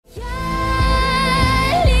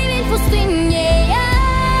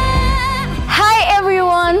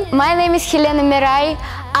My name is Helena Meraai.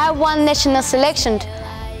 I won national selection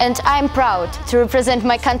and I'm proud to represent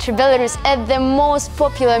my country Belarus at the most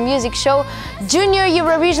popular music show Junior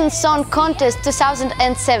Eurovision Song Contest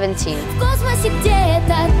 2017.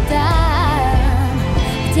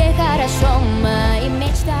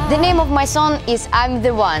 The name of my song is I'm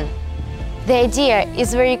the One. The idea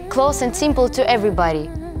is very close and simple to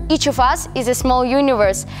everybody. Each of us is a small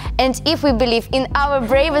universe, and if we believe in our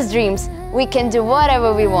bravest dreams, we can do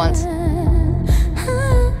whatever we want.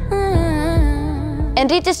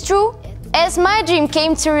 And it is true, as my dream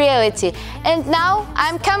came to reality, and now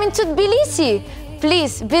I'm coming to Tbilisi.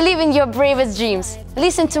 Please believe in your bravest dreams,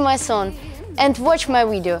 listen to my song, and watch my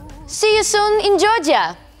video. See you soon in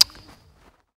Georgia!